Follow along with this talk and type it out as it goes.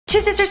Two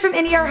sisters from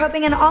India are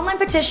hoping an online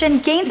petition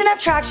gains enough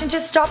traction to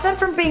stop them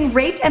from being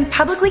raped and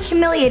publicly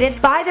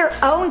humiliated by their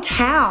own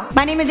town.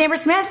 My name is Amber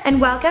Smith, and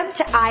welcome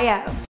to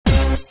I.O.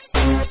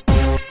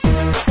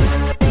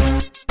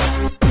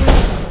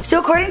 So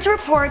according to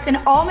reports, an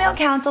all-male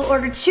council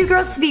ordered two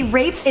girls to be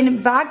raped in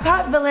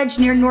Bagpat village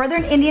near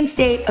northern Indian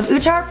state of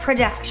Uttar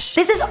Pradesh.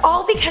 This is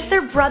all because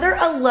their brother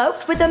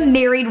eloped with a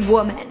married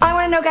woman. I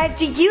want to know, guys,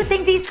 do you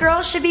think these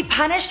girls should be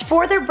punished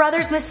for their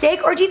brother's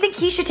mistake, or do you think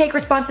he should take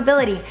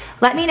responsibility?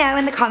 Let me know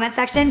in the comment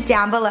section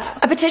down below.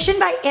 A petition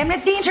by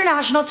Amnesty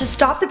International to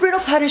stop the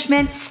brutal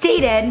punishment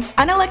stated,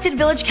 unelected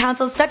village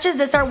councils such as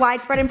this are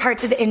widespread in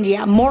parts of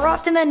India. More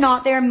often than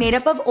not, they are made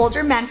up of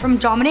older men from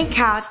dominant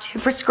caste who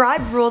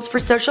prescribe rules for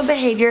social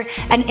behavior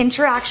and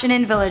interaction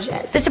in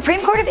villages. The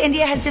Supreme Court of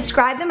India has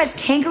described them as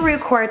kangaroo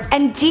courts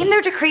and deemed their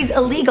decrees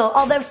illegal,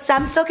 although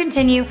some still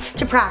continue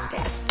to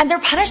practice. And their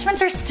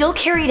punishments are still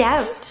carried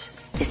out.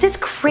 This is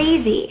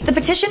crazy. The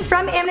petition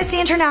from Amnesty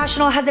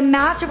International has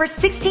amassed over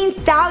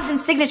 16,000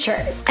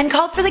 signatures and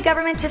called for the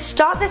government to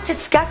stop this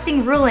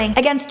disgusting ruling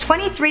against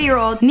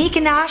 23-year-old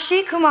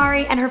Meekanashi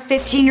Kumari and her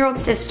 15-year-old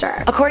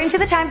sister. According to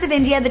the Times of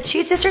India, the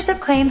two sisters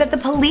have claimed that the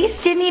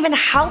police didn't even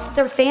help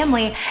their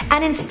family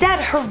and instead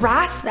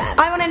harassed them.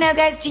 I want to know,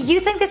 guys, do you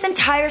think this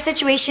entire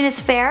situation is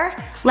fair?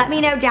 Let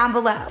me know down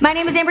below. My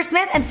name is Amber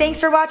Smith, and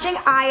thanks for watching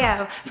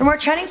I.O. For more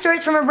trending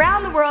stories from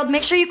around the world,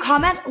 make sure you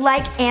comment,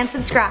 like, and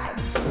subscribe.